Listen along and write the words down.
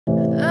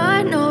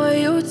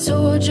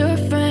told your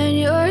friend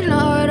you're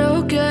not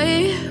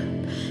okay,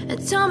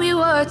 and tell me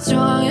what's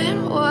wrong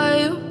and why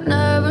you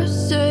never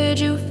said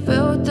you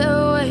felt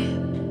that way.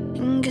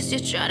 And guess you're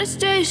trying to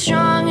stay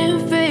strong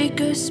and fake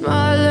a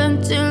smile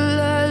until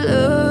I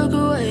look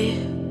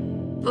away.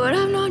 But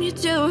I've known you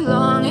too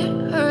long,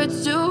 it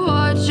hurts to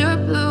watch your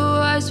blue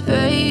eyes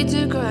fade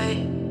to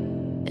gray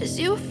as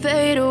you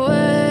fade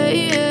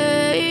away,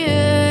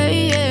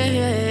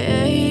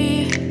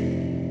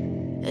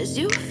 as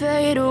you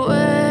fade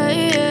away.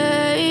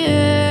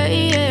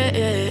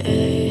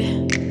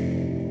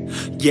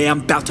 Yeah,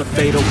 I'm about to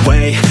fade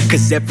away,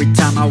 cause every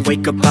time I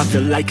wake up I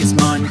feel like it's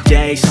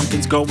Monday.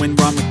 Something's going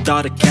wrong with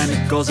all the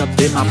chemicals up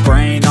in my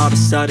brain. All of a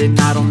sudden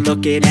I don't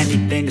look at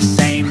anything the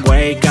same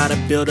way. Got a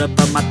buildup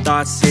of my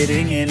thoughts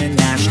sitting in an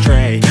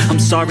ashtray. I'm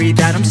sorry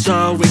that I'm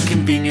so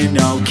inconvenient,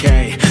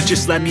 okay.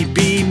 Just let me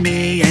be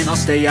me and I'll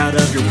stay out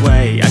of your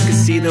way. I can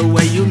see the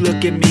way you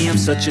look at me, I'm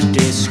such a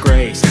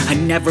disgrace. I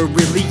never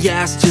really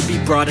asked to be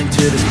brought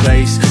into this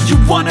place. You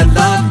wanna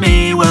love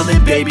me? Well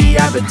then baby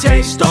I have a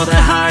taste. All the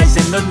highs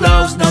and the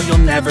lows, no, you'll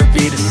never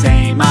be the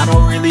same. I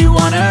don't really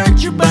wanna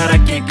hurt you, but I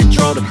can't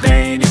control the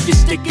pain. If you're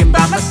sticking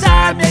by my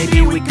side,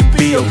 maybe we could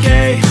be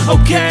okay.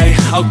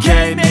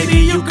 Okay, maybe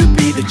you could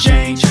be the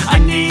change I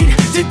need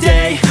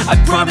today. I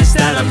promise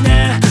that I've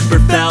never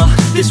felt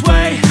this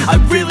way. I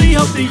really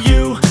hope that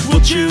you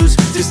will choose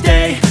to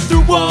stay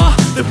through all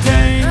the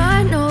pain.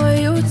 I know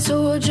you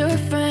told your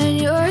friend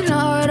you're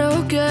not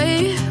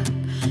okay,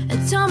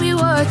 and tell me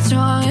what's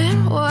wrong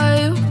and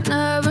why you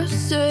never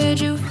said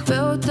you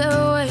felt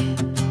that way.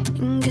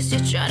 Guess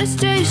you're trying to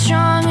stay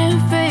strong and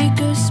fake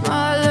a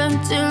smile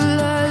until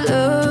I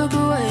look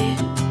away.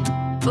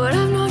 But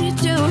I've known you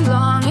too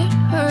long, it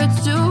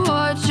hurts to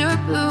watch your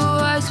blue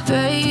eyes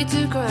fade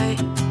to gray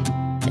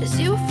as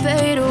you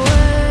fade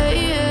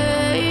away,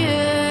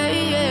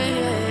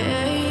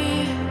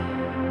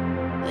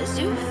 as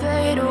you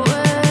fade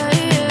away,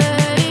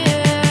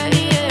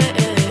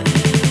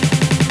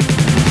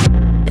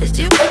 as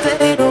you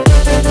fade away.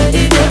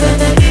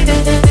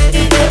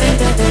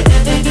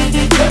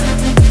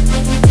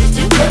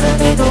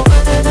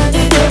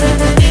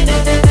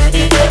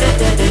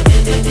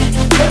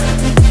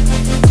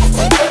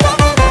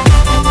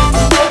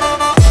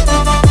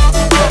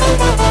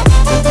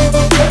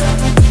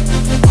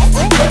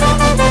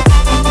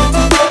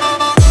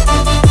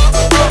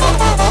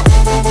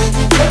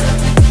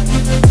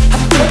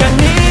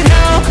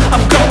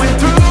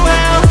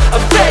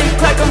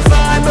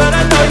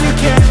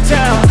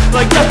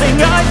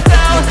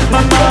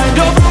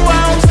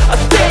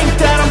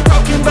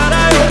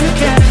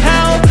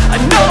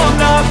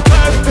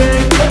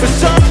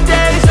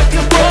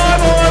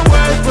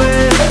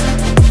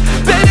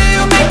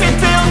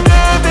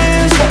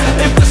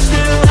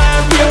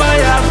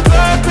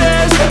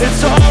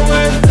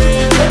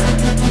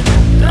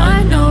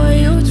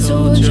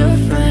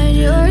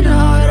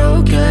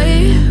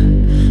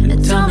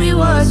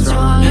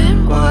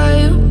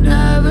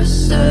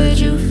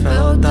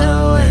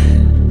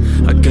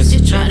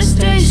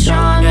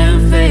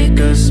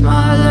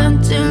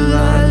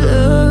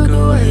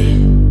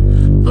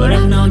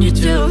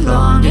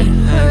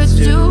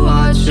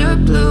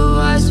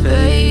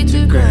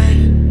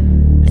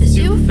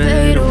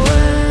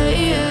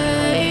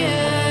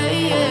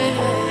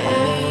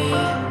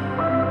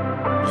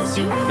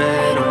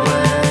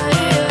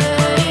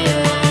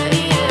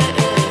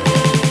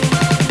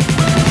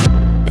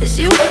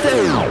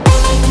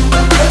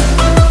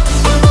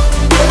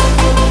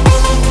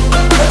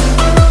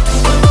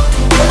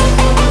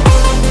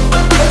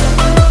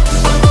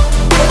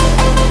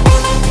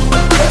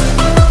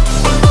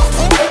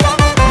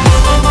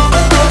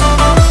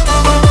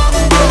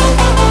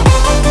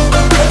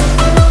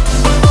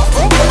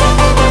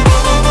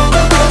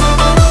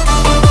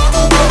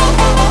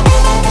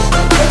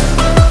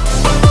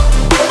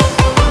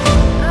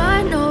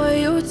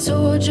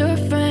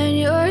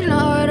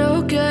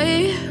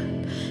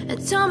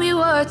 Tell me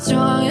what's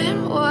wrong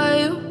and why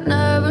you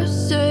never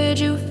said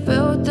you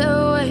felt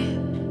that way.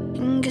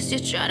 And guess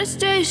you're trying to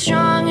stay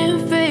strong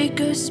and fake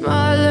a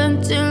smile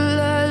until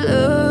I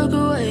look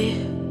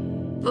away.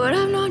 But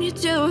I've known you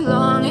too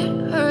long,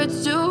 it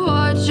hurts to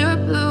watch your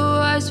blue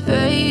eyes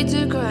fade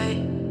to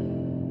gray